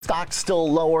Stock's still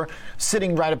lower,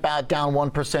 sitting right about down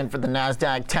 1% for the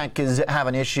NASDAQ. Tech is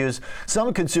having issues.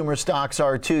 Some consumer stocks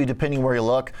are too, depending where you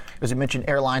look. As you mentioned,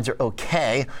 airlines are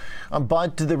okay,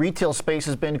 but the retail space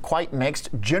has been quite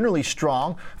mixed, generally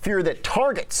strong. Fear that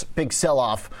Target's big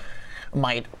sell-off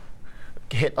might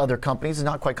hit other companies has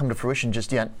not quite come to fruition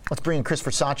just yet. Let's bring in Chris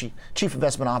Versace, Chief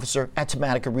Investment Officer at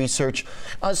Tematica Research.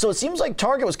 So it seems like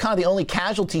Target was kind of the only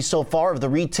casualty so far of the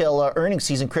retail earnings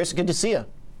season. Chris, good to see you.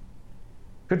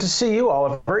 Good to see you,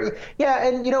 Oliver. Yeah,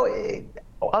 and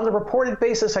on the reported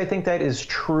basis, I think that is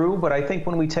true, but I think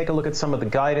when we take a look at some of the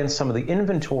guidance, some of the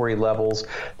inventory levels,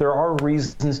 there are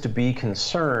reasons to be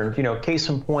concerned. Case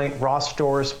in point, Ross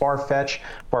Stores,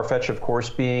 Farfetch, of course,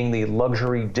 being the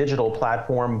luxury digital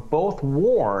platform, both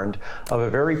warned of a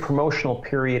very promotional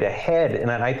period ahead.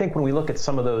 And I think when we look at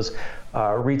some of those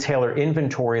retailer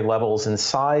inventory levels and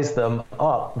size them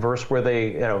up versus where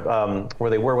they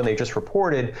were when they just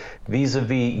reported,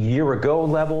 vis-a-vis year ago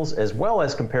levels, as well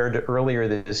as compared to earlier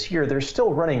this year, they're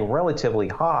still running relatively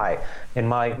high. And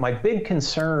my big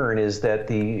concern is that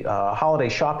the holiday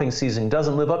shopping season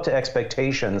doesn't live up to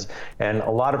expectations, and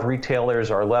a lot of retailers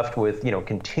are left with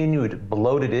continued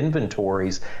bloated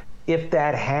inventories. If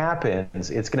that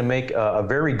happens, it's going to make a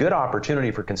very good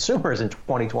opportunity for consumers in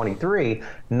 2023,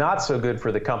 not so good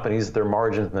for the companies, their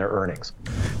margins and their earnings.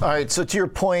 All right, so to your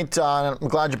point, I'm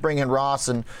glad you bring in Ross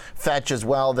and Fetch as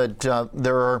well, that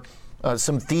there are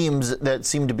some themes that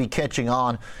seem to be catching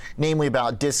on, namely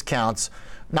about discounts.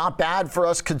 Not bad for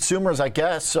us consumers, I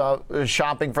guess,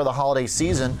 shopping for the holiday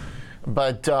season,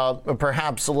 but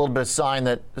perhaps a little bit of sign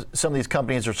that some of these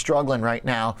companies are struggling right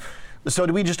now. So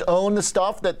do we just own the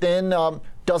stuff that then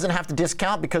doesn't have to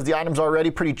discount because the item's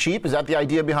already pretty cheap? Is that the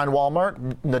idea behind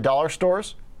Walmart, the dollar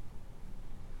stores?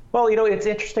 Well, it's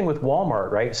interesting with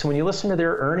Walmart, right? So when you listen to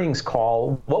their earnings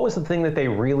call, what was the thing that they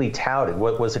really touted?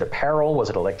 What was it? Apparel? Was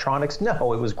it electronics?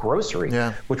 No, it was grocery,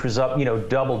 which was up,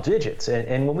 double digits.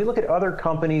 And when we look at other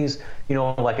companies,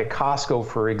 like a Costco,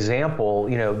 for example,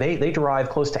 they derive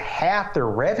close to half their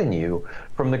revenue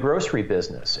from the grocery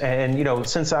business. And,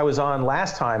 since I was on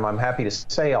last time, I'm happy to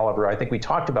say, Oliver, I think we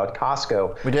talked about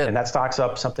Costco. We did. And that stock's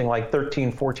up something like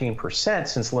 13, 14%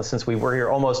 since we were here,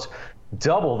 almost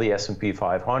double the S&P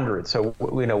 500. So,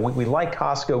 we like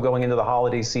Costco going into the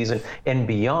holiday season and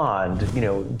beyond,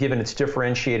 given its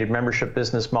differentiated membership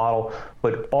business model,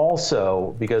 but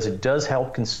also because it does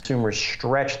help consumers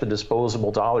stretch the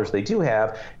disposable dollars they do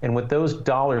have. And with those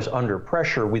dollars under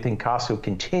pressure, we think Costco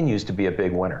continues to be a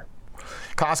big winner.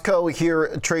 Costco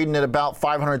here trading at about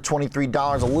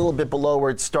 $523, a little bit below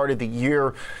where it started the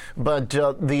year. But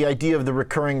the idea of the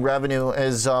recurring revenue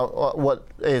is what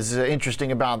is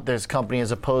interesting about this company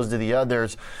as opposed to the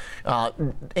others.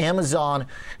 Amazon,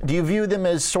 do you view them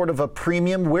as sort of a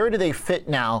premium? Where do they fit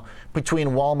now between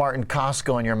Walmart and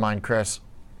Costco in your mind, Chris?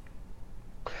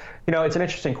 It's an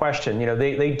interesting question.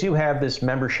 They do have this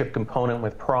membership component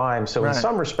with Prime. So in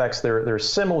some respects, they're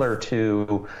similar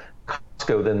to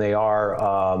Costco than they are,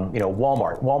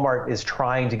 Walmart. Walmart is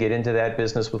trying to get into that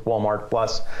business with Walmart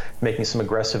Plus, making some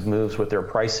aggressive moves with their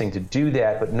pricing to do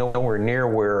that, but nowhere near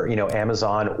where,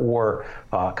 Amazon or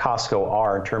Costco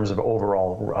are in terms of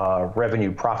overall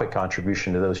revenue profit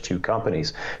contribution to those two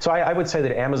companies. So I would say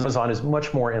that Amazon is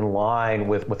much more in line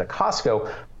with a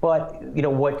Costco. But,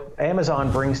 what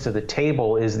Amazon brings to the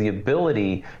table is the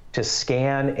ability to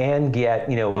scan and get,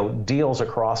 deals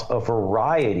across a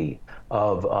variety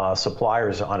of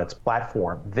suppliers on its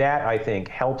platform. That, I think,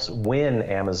 helps win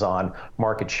Amazon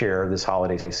market share this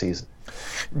holiday season.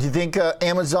 Do you think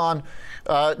Amazon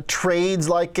trades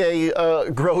like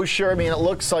a grocer? I mean, it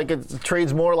looks like it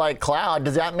trades more like cloud.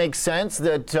 Does that make sense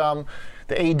that the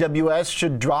AWS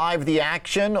should drive the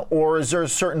action, or is there a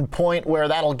certain point where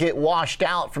that'll get washed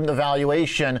out from the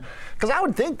valuation? Because I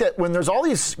would think that when there's all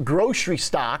these grocery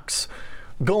stocks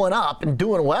going up and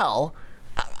doing well,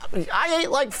 I ate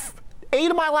like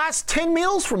 8 of my last 10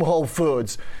 meals from Whole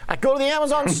Foods. I go to the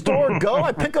Amazon store,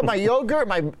 I pick up my yogurt,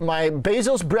 my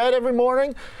Bezos bread every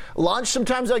morning. Lunch,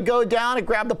 sometimes I go down and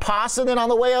grab the pasta, and then on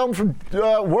the way home from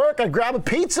work, I grab a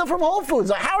pizza from Whole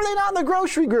Foods. How are they not in the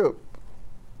grocery group?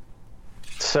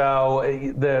 So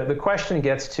the question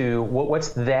gets to what's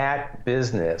that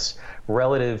business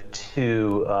relative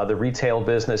to the retail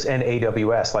business and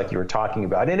AWS, like you were talking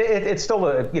about, and it's still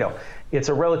it's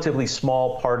a relatively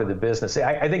small part of the business.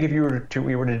 I think if we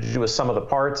were to do a sum of the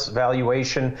parts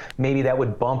valuation, maybe that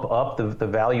would bump up the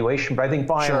valuation. But I think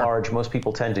by and large, most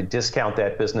people tend to discount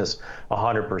that business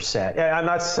 100%. I'm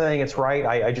not saying it's right.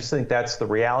 I just think that's the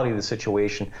reality of the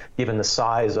situation, given the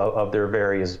size of their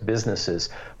various businesses.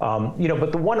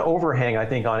 But the one overhang I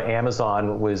think on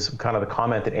Amazon was kind of the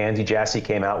comment that Andy Jassy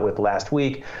came out with last last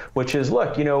week, which is,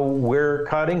 look, we're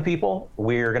cutting people.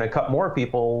 We're going to cut more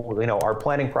people. Our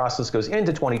planning process goes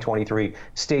into 2023.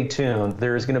 Stay tuned.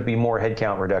 There's going to be more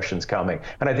headcount reductions coming.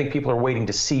 And I think people are waiting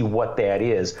to see what that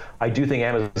is. I do think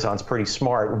Amazon's pretty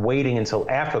smart, waiting until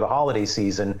after the holiday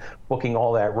season, booking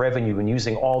all that revenue and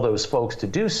using all those folks to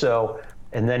do so,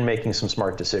 and then making some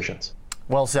smart decisions.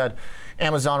 Well said.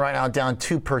 Amazon right now down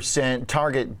 2%,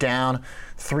 Target down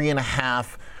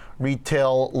 3.5%,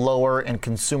 retail lower, and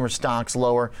consumer stocks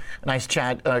lower. Nice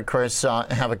chat, Chris.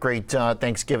 Have a great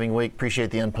Thanksgiving week. Appreciate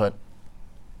the input.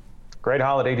 Great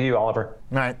holiday to you, Oliver.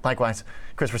 All right, likewise.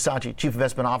 Chris Versace, Chief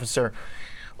Investment Officer,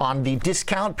 on the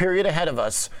discount period ahead of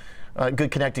us.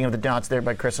 Good connecting of the dots there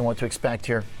by Chris on what to expect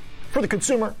here. For the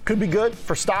consumer, could be good.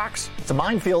 For stocks, it's a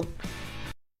minefield.